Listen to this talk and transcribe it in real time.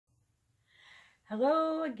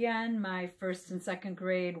Hello again, my first and second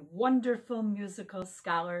grade wonderful musical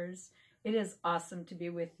scholars. It is awesome to be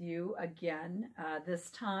with you again this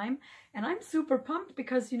time. And I'm super pumped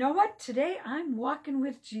because you know what? Today I'm walking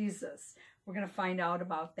with Jesus. We're going to find out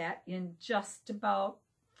about that in just about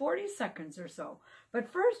 40 seconds or so.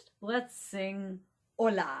 But first, let's sing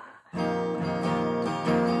Hola.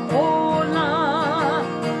 Hola.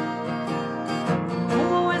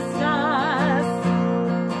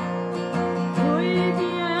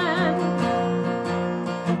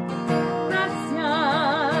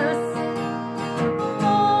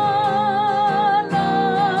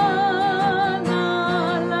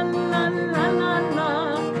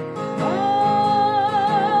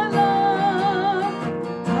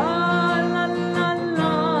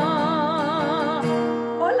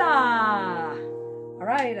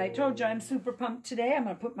 I told you I'm super pumped today. I'm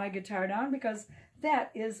going to put my guitar down because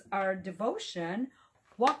that is our devotion,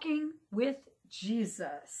 Walking with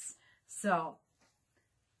Jesus. So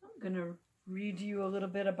I'm going to read you a little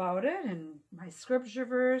bit about it and my scripture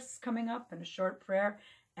verse coming up and a short prayer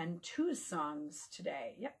and 2 songs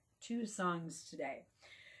today. Yep, 2 songs today.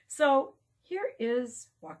 So here is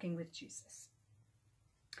Walking with Jesus.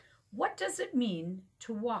 What does it mean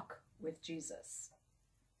to walk with Jesus?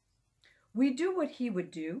 We do what he would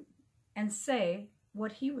do and say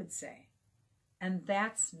what he would say, and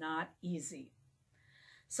that's not easy.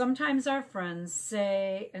 Sometimes our friends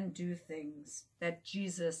say and do things that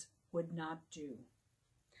Jesus would not do.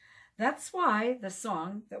 That's why the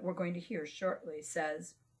song that we're going to hear shortly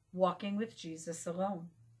says, Walking with Jesus alone.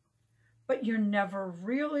 But you're never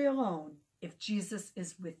really alone if Jesus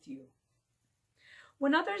is with you.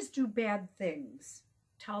 When others do bad things,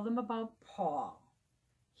 tell them about Paul.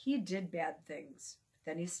 He did bad things, but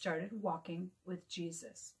then he started walking with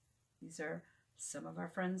Jesus. These are some of our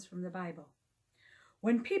friends from the Bible.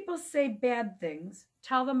 When people say bad things,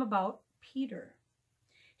 tell them about Peter.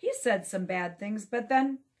 He said some bad things, but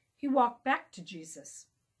then he walked back to Jesus.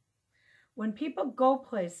 When people go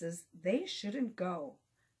places they shouldn't go,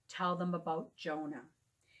 tell them about Jonah.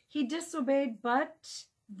 He disobeyed, but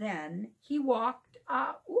then he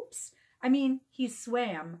he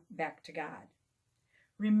swam back to God.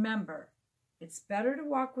 Remember, it's better to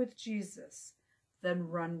walk with Jesus than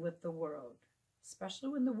run with the world, especially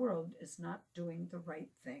when the world is not doing the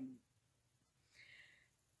right thing.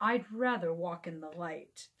 I'd rather walk in the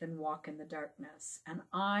light than walk in the darkness, and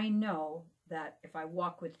I know that if I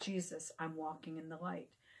walk with Jesus, I'm walking in the light.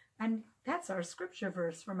 And that's our scripture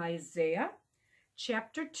verse from Isaiah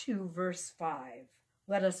chapter 2, verse 5.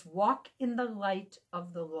 Let us walk in the light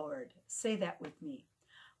of the Lord. Say that with me.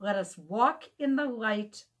 Let us walk in the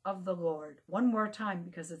light of the Lord. One more time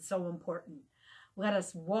because it's so important. Let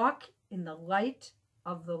us walk in the light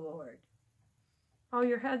of the Lord. Bow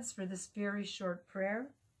your heads for this very short prayer.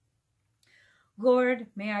 Lord,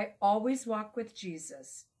 may I always walk with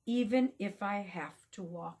Jesus, even if I have to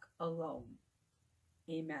walk alone.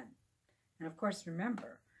 Amen. And of course,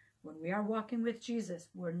 remember, when we are walking with Jesus,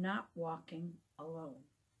 we're not walking alone,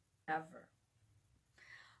 ever.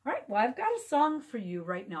 All right, well, I've got a song for you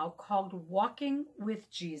right now called Walking with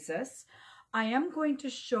Jesus. I am going to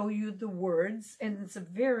show you the words, and it's a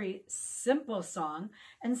very simple song.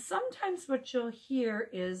 And sometimes what you'll hear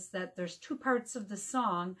is that there's 2 parts of the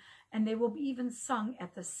song, and they will be even sung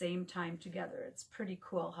at the same time together. It's pretty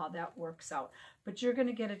cool how that works out. But you're going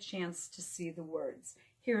to get a chance to see the words.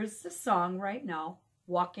 Here's the song right now,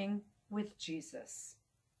 Walking with Jesus.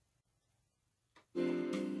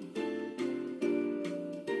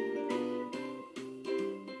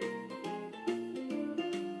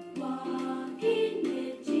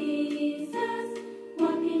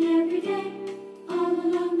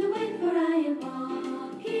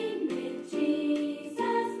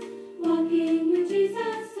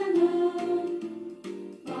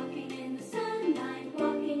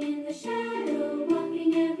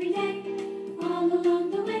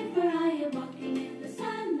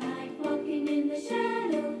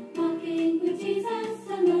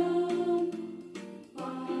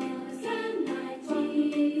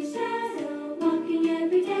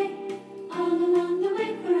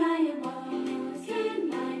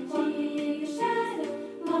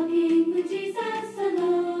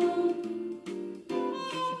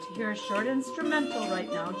 A short instrumental right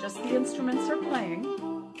now, just the instruments are playing.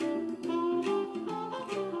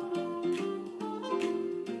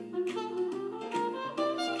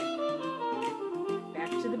 Back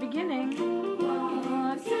to the beginning.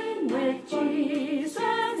 Walking with Jesus,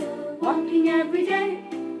 walking every day,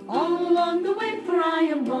 all along the way, for I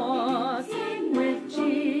am walking with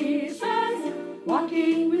Jesus,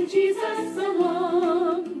 walking with Jesus alone.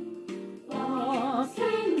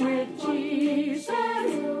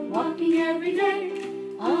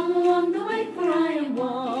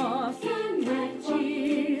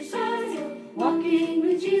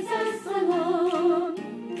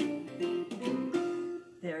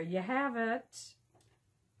 you have it.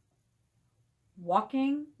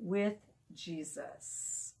 Walking with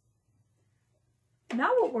Jesus.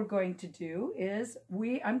 Now what we're going to do is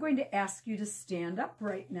I'm going to ask you to stand up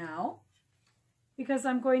right now because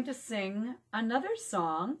I'm going to sing another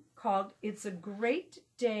song called It's a Great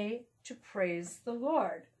Day to Praise the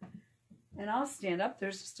Lord. And I'll stand up.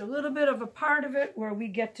 There's just a little bit of a part of it where we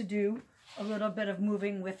get to do a little bit of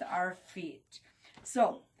moving with our feet.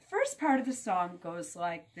 So, the first part of the song goes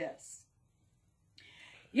like this.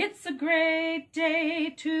 It's a great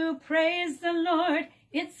day to praise the Lord.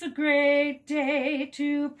 It's a great day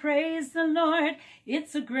to praise the Lord.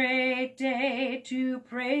 It's a great day to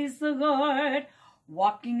praise the Lord.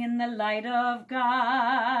 Walking in the light of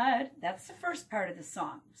God. That's the first part of the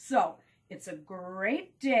song. So, it's a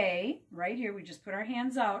great day. Right here, we just put our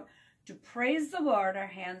hands out. To praise the Lord, our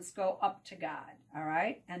hands go up to God. All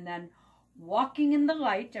right? And then walking in the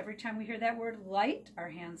light. Every time we hear that word light, our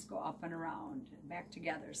hands go up and around and back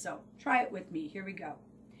together. So, try it with me. Here we go.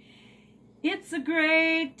 It's a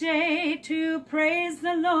great day to praise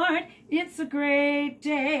the Lord. It's a great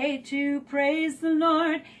day to praise the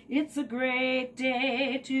Lord. It's a great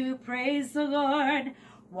day to praise the Lord.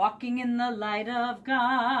 Walking in the light of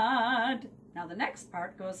God. Now the next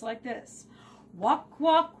part goes like this. Walk,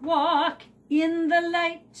 walk, walk in the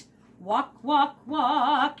light. Walk, walk,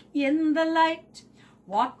 walk in the light.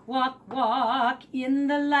 Walk, walk, walk in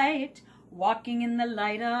the light. Walking in the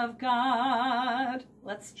light of God.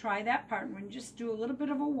 Let's try that part. We're going to just do a little bit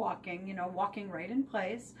of a walking, walking right in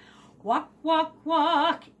place. Walk, walk,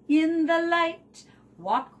 walk in the light.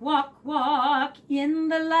 Walk, walk, walk in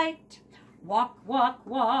the light. Walk, walk,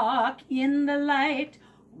 walk in the light.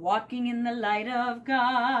 Walking in the light of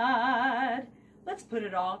God. Let's put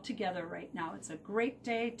it all together right now. It's a great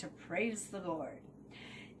day to praise the Lord.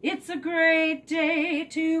 It's a great day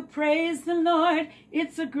to praise the Lord.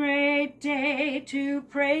 It's a great day to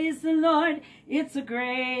praise the Lord. It's a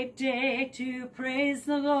great day to praise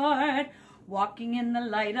the Lord. Walking in the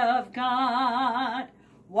light of God.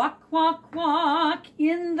 Walk, walk, walk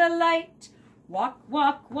in the light. Walk,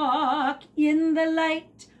 walk, walk in the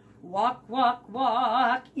light. Walk, walk,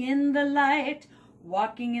 walk in the light.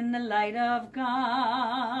 Walking in the light of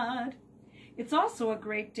God. It's also a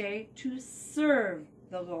great day to serve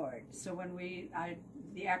the Lord. So when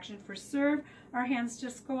the action for serve, our hands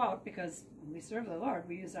just go out because when we serve the Lord,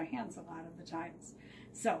 we use our hands a lot of the times.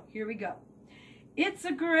 So here we go. It's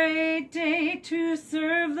a great day to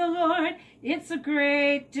serve the Lord. It's a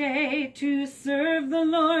great day to serve the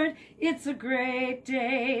Lord. It's a great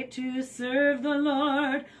day to serve the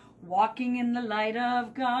Lord. Walking in the light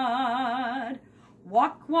of God.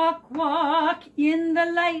 Walk, walk, walk in the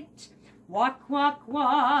light. Walk, walk,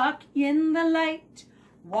 walk in the light.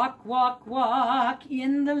 Walk, walk, walk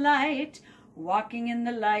in the light. Walking in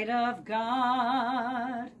the light of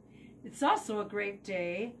God. It's also a great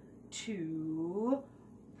day to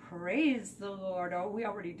praise the Lord. Oh, we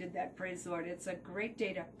already did that. Praise the Lord. It's a great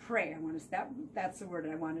day to pray. That's the word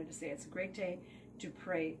I wanted to say. It's a great day to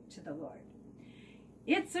pray to the Lord.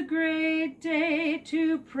 It's a great day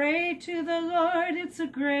to pray to the Lord. It's a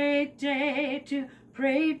great day to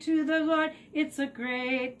pray to the Lord. It's a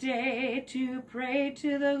great day to pray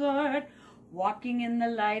to the Lord. Walking in the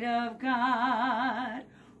light of God.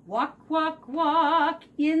 Walk, walk, walk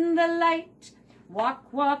in the light.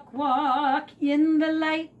 Walk, walk, walk in the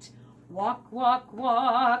light. Walk, walk,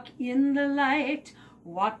 walk in the light.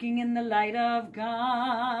 Walking in the light of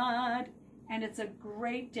God. And it's a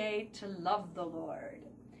great day to love the Lord.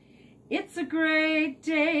 It's a great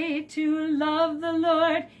day to love the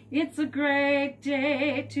Lord. It's a great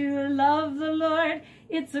day to love the Lord.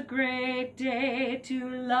 It's a great day to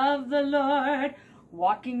love the Lord.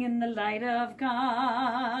 Walking in the light of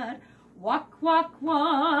God. Walk, walk,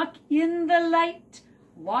 walk in the light.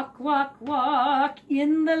 Walk, walk, walk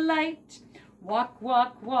in the light. Walk,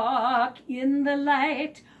 walk, walk in the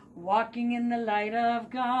light. Walking in the light of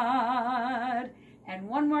God. And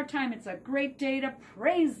one more time, it's a great day to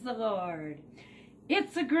praise the Lord.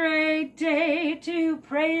 It's a great day to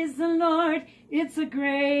praise the Lord. It's a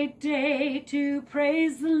great day to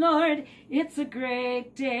praise the Lord. It's a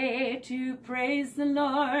great day to praise the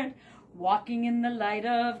Lord. Walking in the light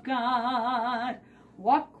of God.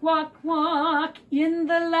 Walk, walk, walk in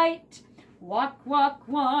the light. Walk, walk,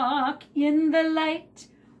 walk in the light.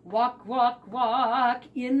 Walk, walk, walk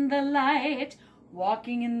in the light.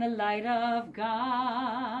 Walking in the light of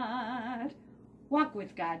God. Walk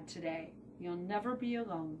with God today. You'll never be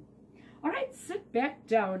alone. All right, sit back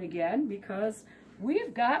down again because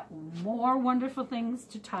we've got more wonderful things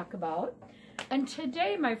to talk about. And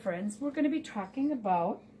today, my friends, we're going to be talking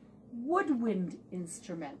about woodwind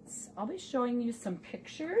instruments. I'll be showing you some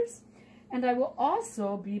pictures, and I will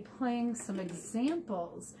also be playing some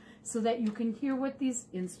examples so that you can hear what these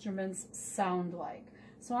instruments sound like.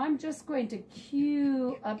 So I'm just going to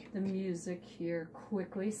cue up the music here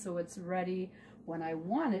quickly so it's ready when I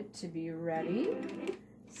want it to be ready.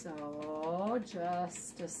 So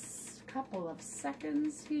just a couple of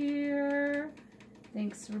seconds here.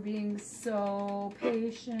 Thanks for being so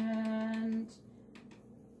patient.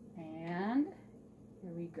 And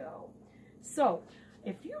here we go. So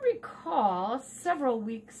if you recall, several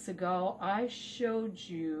weeks ago, I showed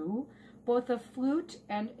you both a flute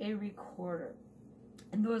and a recorder.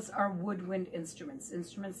 And those are woodwind instruments,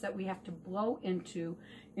 instruments that we have to blow into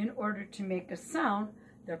in order to make a sound.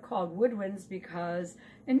 They're called woodwinds because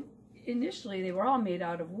initially they were all made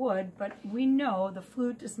out of wood, but we know the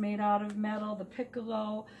flute is made out of metal, the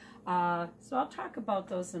piccolo. So I'll talk about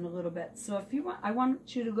those in a little bit. So if you want, I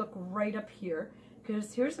want you to look right up here,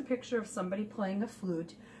 because here's a picture of somebody playing a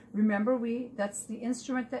flute. Remember, that's the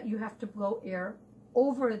instrument that you have to blow air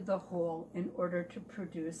over the hole in order to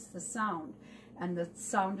produce the sound. And the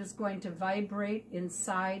sound is going to vibrate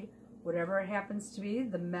inside whatever it happens to be,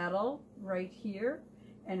 the metal right here,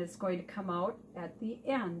 and it's going to come out at the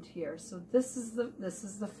end here. So this is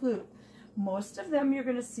the flute. Most of them you're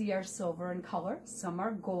going to see are silver in color. Some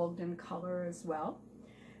are gold in color as well.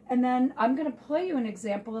 And then I'm going to play you an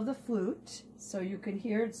example of the flute so you can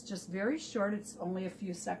hear. It's just very short. It's only a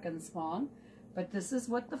few seconds long. But this is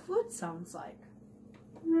what the flute sounds like.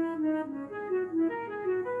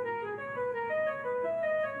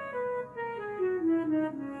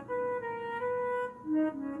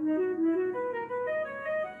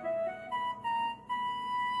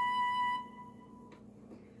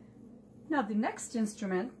 Now the next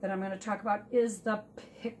instrument that I'm going to talk about is the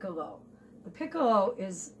piccolo. The piccolo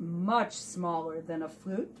is much smaller than a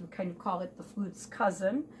flute. We kind of call it the flute's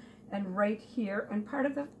cousin. And right here, and part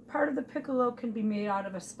of the piccolo can be made out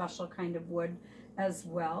of a special kind of wood as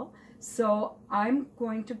well. So I'm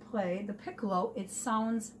going to play the piccolo. It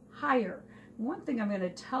sounds higher. One thing I'm going to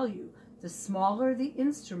tell you, the smaller the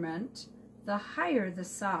instrument, the higher the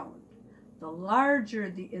sound. The larger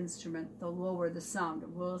the instrument, the lower the sound.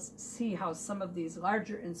 And we'll see how some of these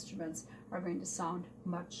larger instruments are going to sound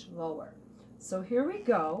much lower. So here we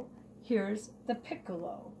go. Here's the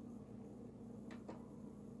piccolo.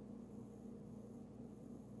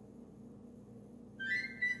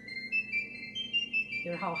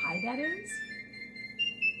 Hear how high that is?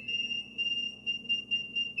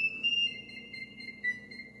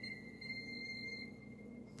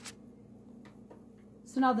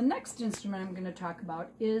 So now the next instrument I'm going to talk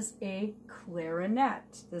about is a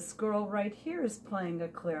clarinet. This girl right here is playing a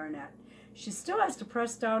clarinet. She still has to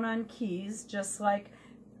press down on keys, just like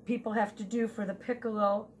people have to do for the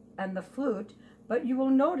piccolo and the flute, but you will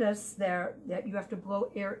notice there that you have to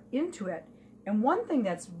blow air into it. And one thing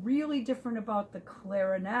that's really different about the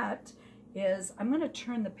clarinet is, I'm going to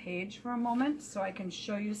turn the page for a moment so I can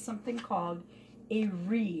show you something called a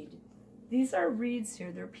reed. These are reeds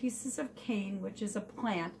here. They're pieces of cane, which is a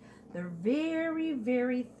plant. They're very,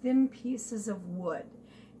 very thin pieces of wood.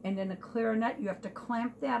 And in a clarinet, you have to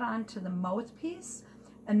clamp that onto the mouthpiece,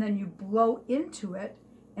 and then you blow into it,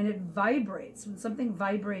 and it vibrates. When something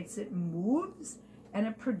vibrates, it moves, and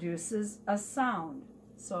it produces a sound.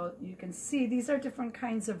 So you can see these are different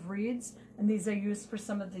kinds of reeds, and these are used for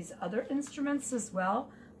some of these other instruments as well.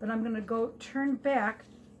 But I'm going to go turn back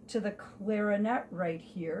to the clarinet right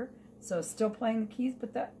here. So still playing the keys,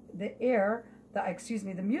 but the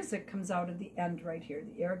music comes out of the end right here.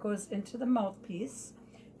 The air goes into the mouthpiece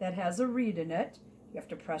that has a reed in it. You have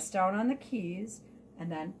to press down on the keys,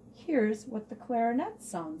 and then here's what the clarinet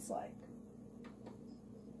sounds like.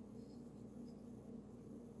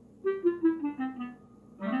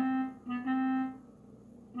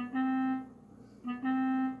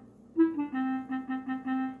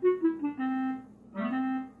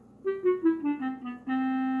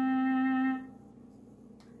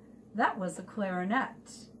 That was a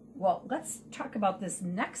clarinet. Well, let's talk about this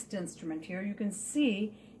next instrument here. You can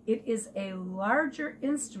see it is a larger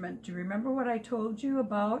instrument. Do you remember what I told you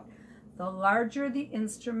about? The larger the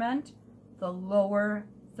instrument, the lower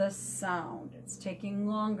the sound. It's taking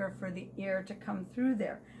longer for the air to come through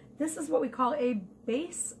there. This is what we call a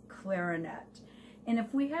bass clarinet. And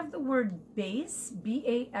if we have the word bass,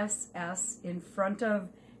 B-A-S-S, in front of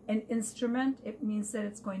an instrument, it means that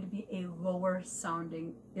it's going to be a lower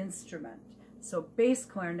sounding instrument. So bass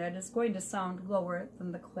clarinet is going to sound lower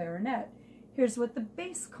than the clarinet. Here's what the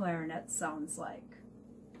bass clarinet sounds like.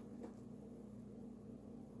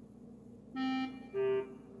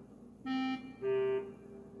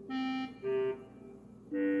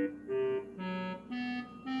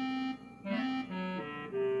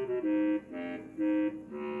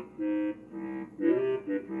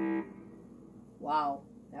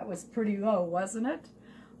 was pretty low, wasn't it?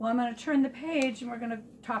 Well, I'm going to turn the page and we're going to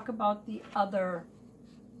talk about the other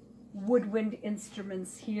woodwind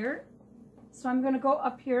instruments here. So I'm going to go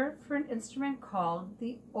up here for an instrument called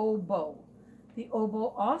the oboe. The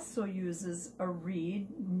oboe also uses a reed,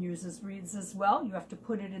 uses reeds as well. You have to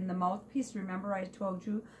put it in the mouthpiece. Remember I told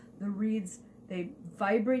you the reeds, they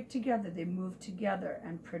vibrate together, they move together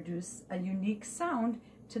and produce a unique sound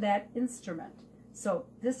to that instrument. So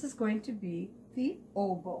this is going to be the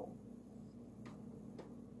oboe.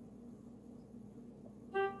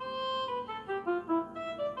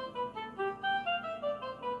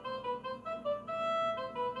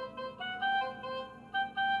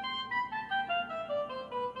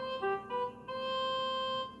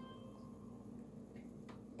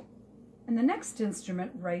 And the next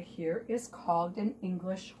instrument right here is called an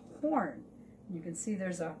English horn. You can see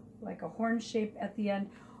there's like a horn shape at the end.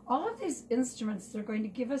 All of these instruments, they're going to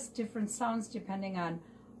give us different sounds depending on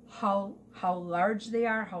how large they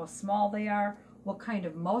are, how small they are, what kind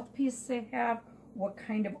of mouthpiece they have, what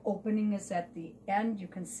kind of opening is at the end. You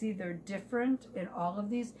can see they're different in all of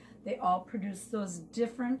these. They all produce those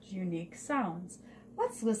different, unique sounds.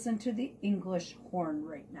 Let's listen to the English horn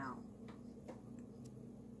right now.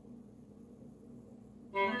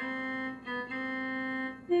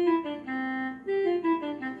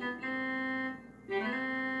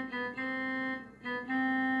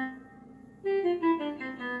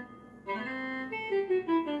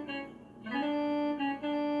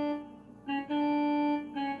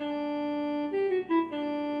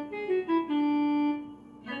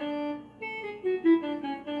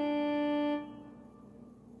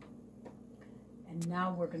 And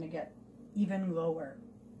now we're going to get even lower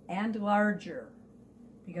and larger,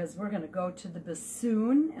 because we're going to go to the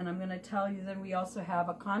bassoon, and I'm going to tell you then we also have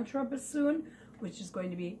a contrabassoon, which is going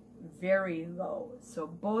to be very low. So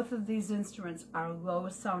both of these instruments are low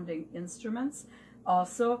sounding instruments.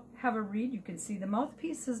 Also have a reed. You can see the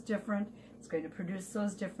mouthpiece is different. It's going to produce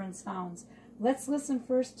those different sounds. Let's listen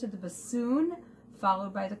first to the bassoon,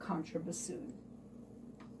 followed by the contrabassoon.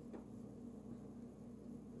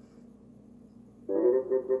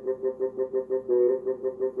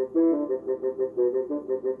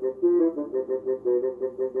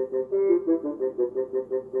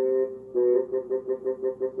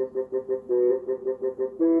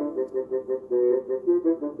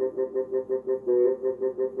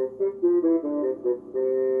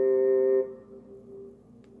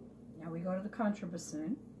 Now we go to the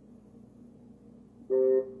contrabassoon.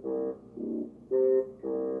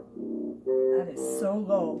 That is so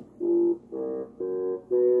low.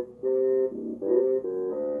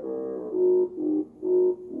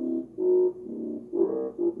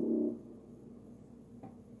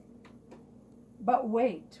 But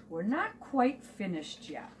wait, we're not quite finished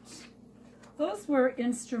yet. Those were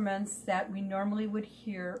instruments that we normally would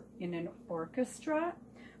hear in an orchestra,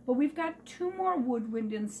 but we've got two more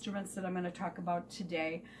woodwind instruments that I'm going to talk about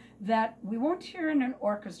today that we won't hear in an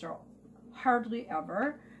orchestra hardly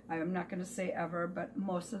ever. I'm not going to say ever, but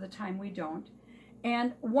most of the time we don't.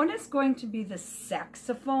 And one is going to be the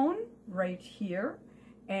saxophone right here,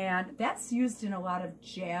 and that's used in a lot of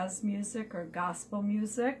jazz music or gospel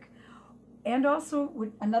music. And also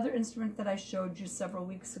another instrument that I showed you several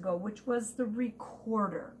weeks ago, which was the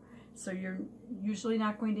recorder. So you're usually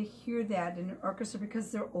not going to hear that in an orchestra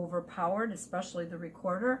because they're overpowered, especially the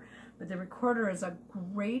recorder. But the recorder is a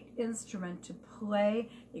great instrument to play.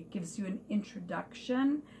 It gives you an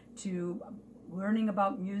introduction to learning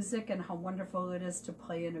about music and how wonderful it is to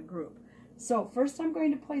play in a group. So first I'm going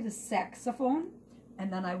to play the saxophone,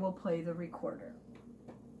 and then I will play the recorder.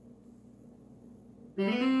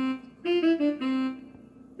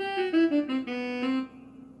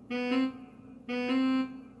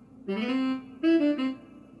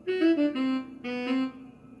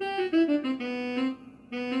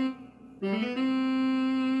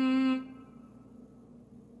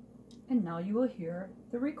 And now you will hear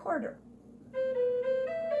the recorder.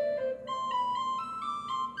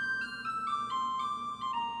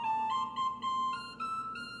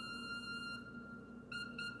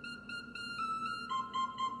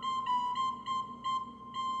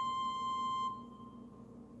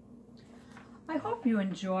 I hope you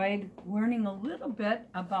enjoyed learning a little bit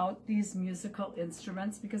about these musical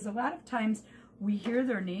instruments, because a lot of times we hear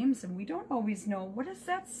their names and we don't always know, what does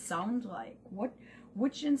that sound like?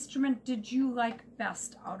 Which instrument did you like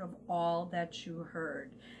best out of all that you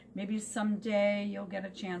heard? Maybe someday you'll get a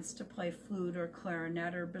chance to play flute or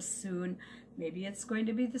clarinet or bassoon. Maybe it's going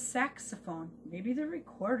to be the saxophone, maybe the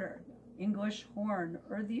recorder, English horn,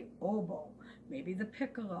 or the oboe, maybe the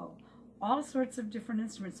piccolo. all sorts of different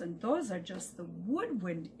instruments, and those are just the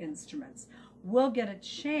woodwind instruments. We'll get a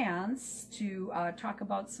chance to talk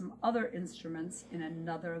about some other instruments in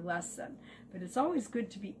another lesson, but it's always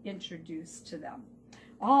good to be introduced to them.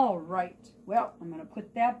 All right, well, I'm going to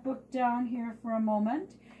put that book down here for a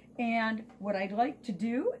moment, and what I'd like to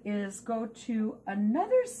do is go to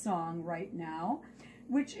another song right now,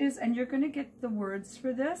 which is, and you're going to get the words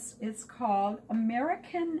for this, it's called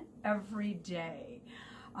American Every Day.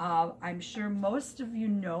 I'm sure most of you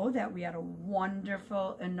know that we had a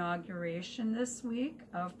wonderful inauguration this week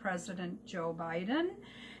of President Joe Biden.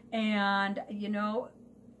 And, you know,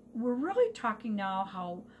 we're really talking now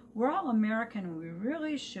how we're all American and we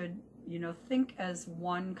really should, you know, think as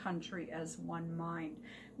one country, as one mind.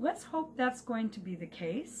 Let's hope that's going to be the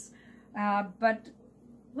case. But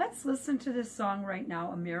let's listen to this song right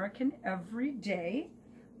now, American Every Day.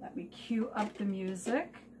 Let me cue up the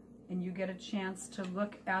music, and you get a chance to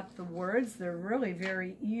look at the words. They're really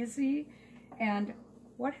very easy. And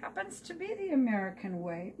what happens to be the American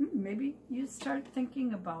way? Maybe you start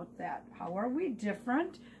thinking about that. How are we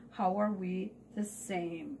different? How are we the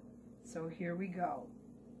same? So here we go.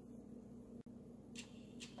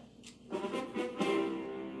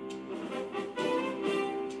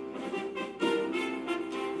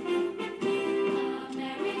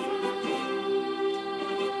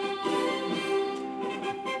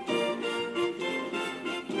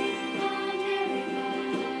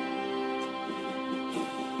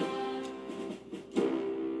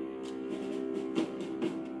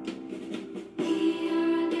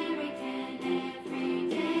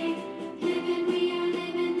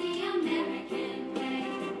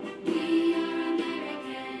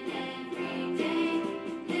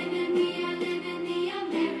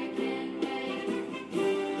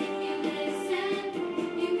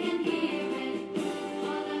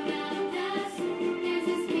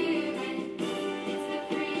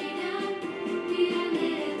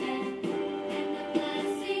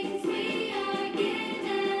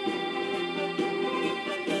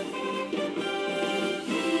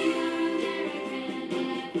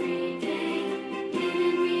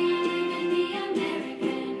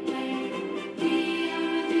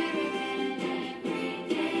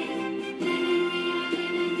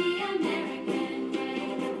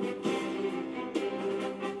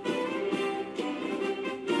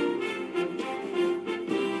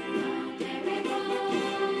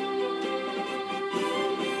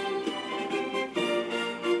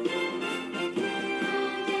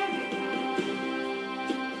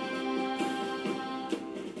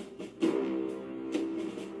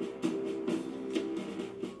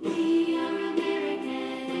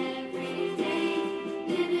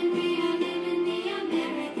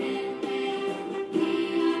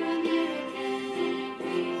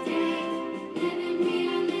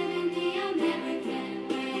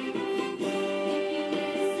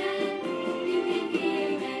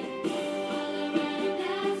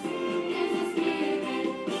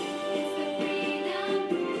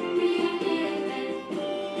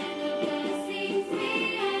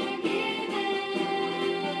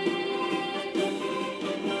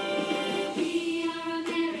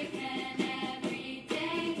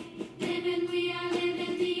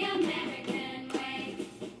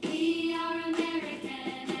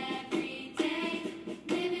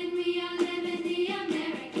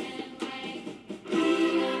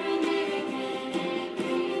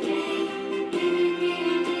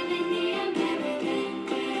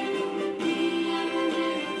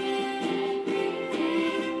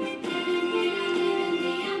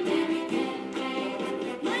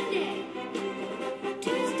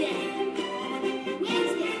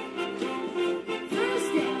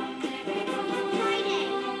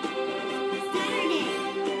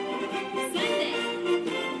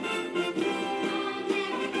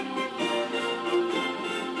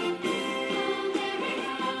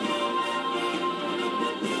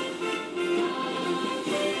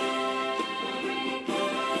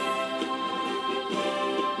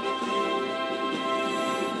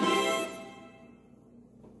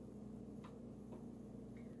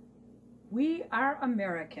 We are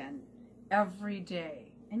American every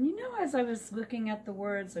day. And you know, as I was looking at the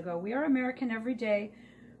words, I go, we are American every day.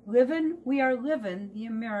 We are living the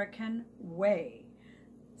American way.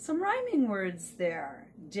 Some rhyming words there,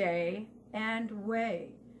 day and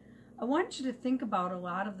way. I want you to think about a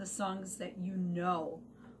lot of the songs that you know.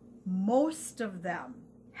 Most of them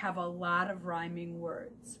have a lot of rhyming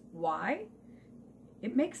words. Why?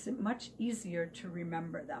 It makes it much easier to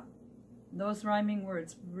remember them. Those rhyming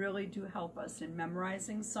words really do help us in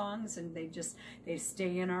memorizing songs, and they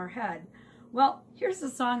stay in our head. Well, here's a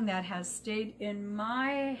song that has stayed in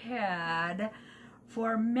my head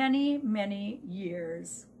for many, many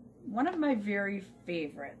years. One of my very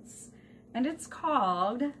favorites. And it's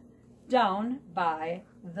called Down by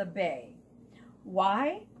the Bay.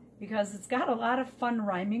 Why? Because it's got a lot of fun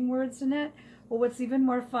rhyming words in it. Well, what's even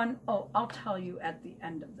more fun, I'll tell you at the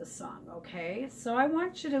end of the song, okay? So I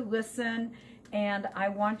want you to listen, and I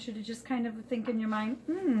want you to just kind of think in your mind,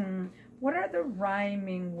 what are the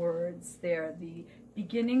rhyming words there? The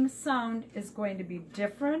beginning sound is going to be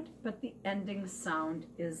different, but the ending sound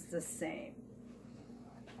is the same.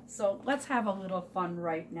 So let's have a little fun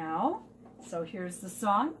right now. So here's the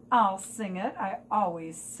song. I'll sing it. I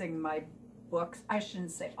always sing my books. I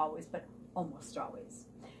shouldn't say always, but almost always.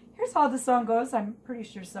 Here's how the song goes. I'm pretty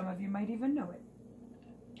sure some of you might even know it.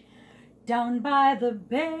 Down by the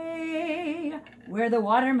bay, where the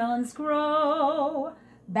watermelons grow,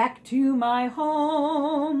 back to my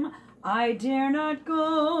home I dare not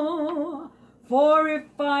go, for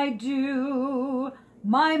if I do,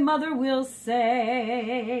 my mother will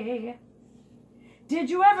say, did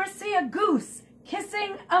you ever see a goose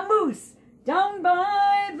kissing a moose down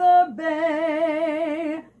by the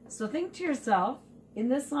bay? So think to yourself, in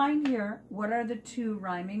this line here, what are the two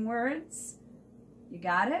rhyming words? You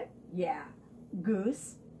got it? Yeah,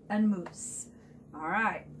 goose and moose. All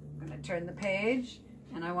right, I'm going to turn the page,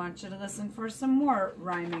 and I want you to listen for some more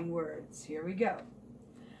rhyming words. Here we go.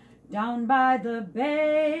 Down by the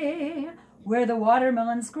bay, where the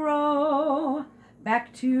watermelons grow,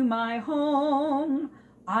 back to my home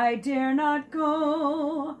I dare not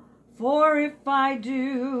go, for if I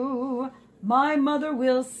do, my mother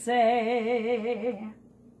will say,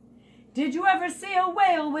 did you ever see a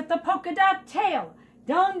whale with a polka dot tail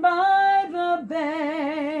down by the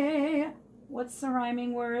bay? What's the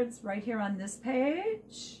rhyming words right here on this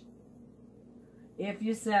page? If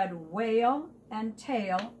you said whale and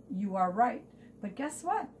tail, you are right. But guess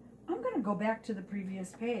what? I'm going to go back to the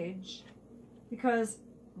previous page, because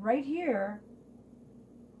right here,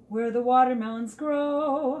 where the watermelons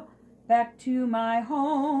grow, back to my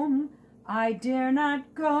home I dare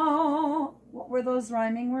not go. What were those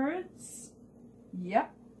rhyming words?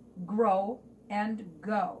 Yep, grow and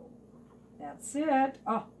go. That's it.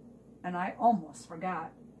 Oh, and I almost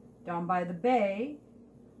forgot. Down by the bay,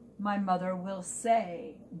 my mother will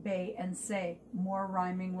say. Bay and say. More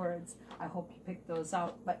rhyming words. I hope you picked those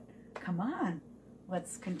out. But come on,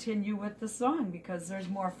 let's continue with the song, because there's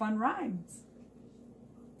more fun rhymes.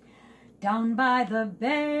 Down by the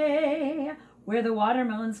bay, where the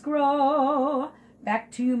watermelons grow,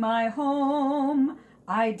 back to my home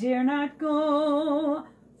I dare not go,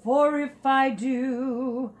 for if I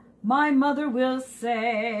do, my mother will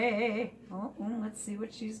say. Let's see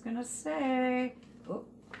what she's gonna say. Oh,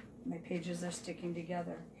 my pages are sticking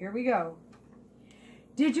together. Here we go.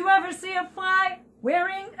 Did you ever see a fly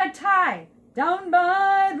wearing a tie down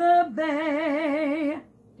by the bay?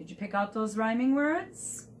 Did you pick out those rhyming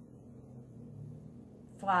words?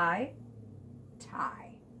 Fly,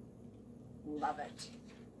 tie. Love it.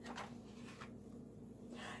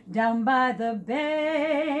 Down by the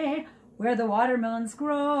bay, where the watermelons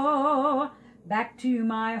grow, back to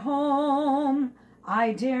my home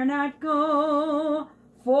I dare not go,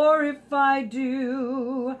 for if I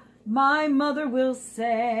do, my mother will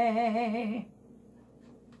say.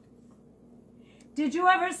 Did you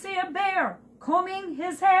ever see a bear combing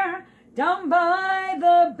his hair down by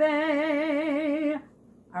the bay?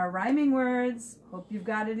 Our rhyming words, hope you've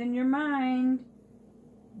got it in your mind.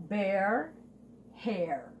 Bear,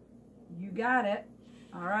 hair. You got it.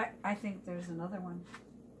 All right, I think there's another one.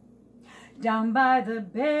 Down by the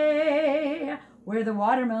bay, where the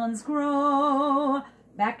watermelons grow,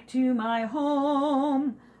 back to my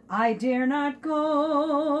home I dare not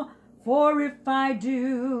go, for if I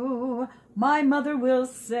do, my mother will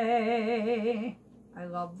say. I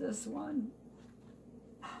love this one.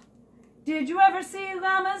 Did you ever see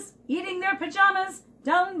llamas eating their pajamas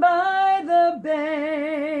down by the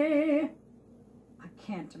bay? I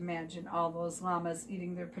can't imagine all those llamas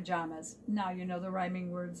eating their pajamas. Now you know the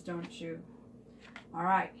rhyming words, don't you? All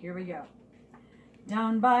right, here we go.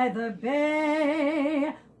 Down by the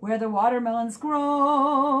bay, where the watermelons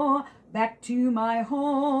grow, back to my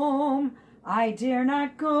home I dare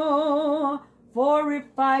not go, for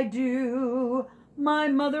if I do, my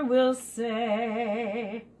mother will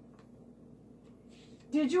say.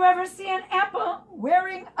 Did you ever see an apple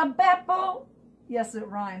wearing a bapple? Yes, it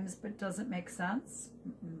rhymes, but doesn't make sense.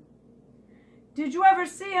 Did you ever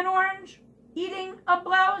see an orange eating a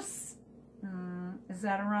blouse? Is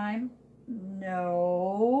that a rhyme?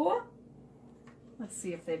 No. Let's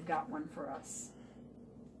see if they've got one for us.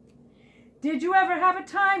 Did you ever have a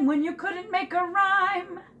time when you couldn't make a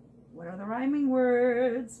rhyme? What are the rhyming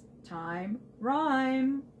words? Time,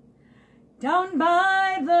 rhyme. Down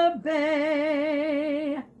by the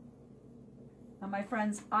bay. Now, my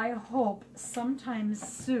friends, I hope sometime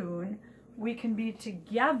soon we can be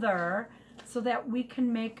together so that we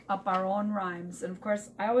can make up our own rhymes. And of course,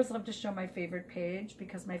 I always love to show my favorite page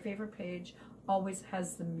because my favorite page always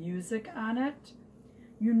has the music on it.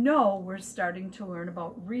 You know we're starting to learn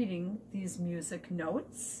about reading these music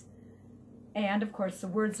notes. And of course, the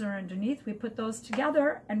words are underneath. We put those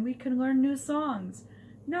together and we can learn new songs.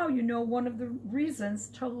 Now you know one of the reasons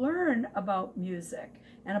to learn about music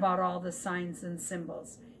and about all the signs and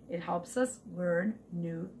symbols. It helps us learn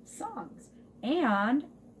new songs. And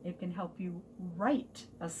it can help you write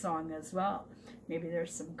a song as well. Maybe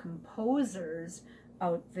there's some composers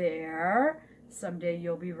out there. Someday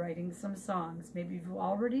you'll be writing some songs. Maybe you've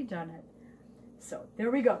already done it. So there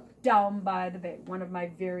we go. Down by the Bay. One of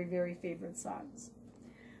my very, very favorite songs.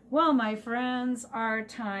 Well, my friends, our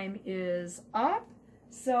time is up.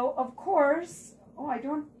 So, of course, I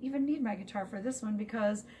don't even need my guitar for this one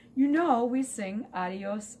because you know we sing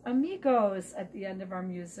Adios Amigos at the end of our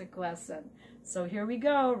music lesson. So here we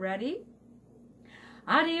go. Ready?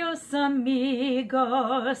 Adios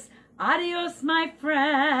amigos. Adios, my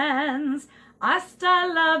friends.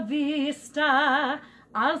 Hasta la vista.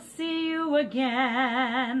 I'll see you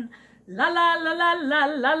again. La la la la la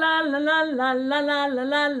la la la la la la la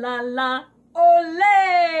la la la.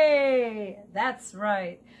 Ole! That's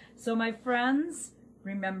right. So my friends,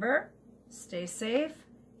 remember, stay safe,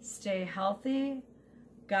 stay healthy.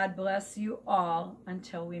 God bless you all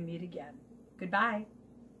until we meet again. Goodbye.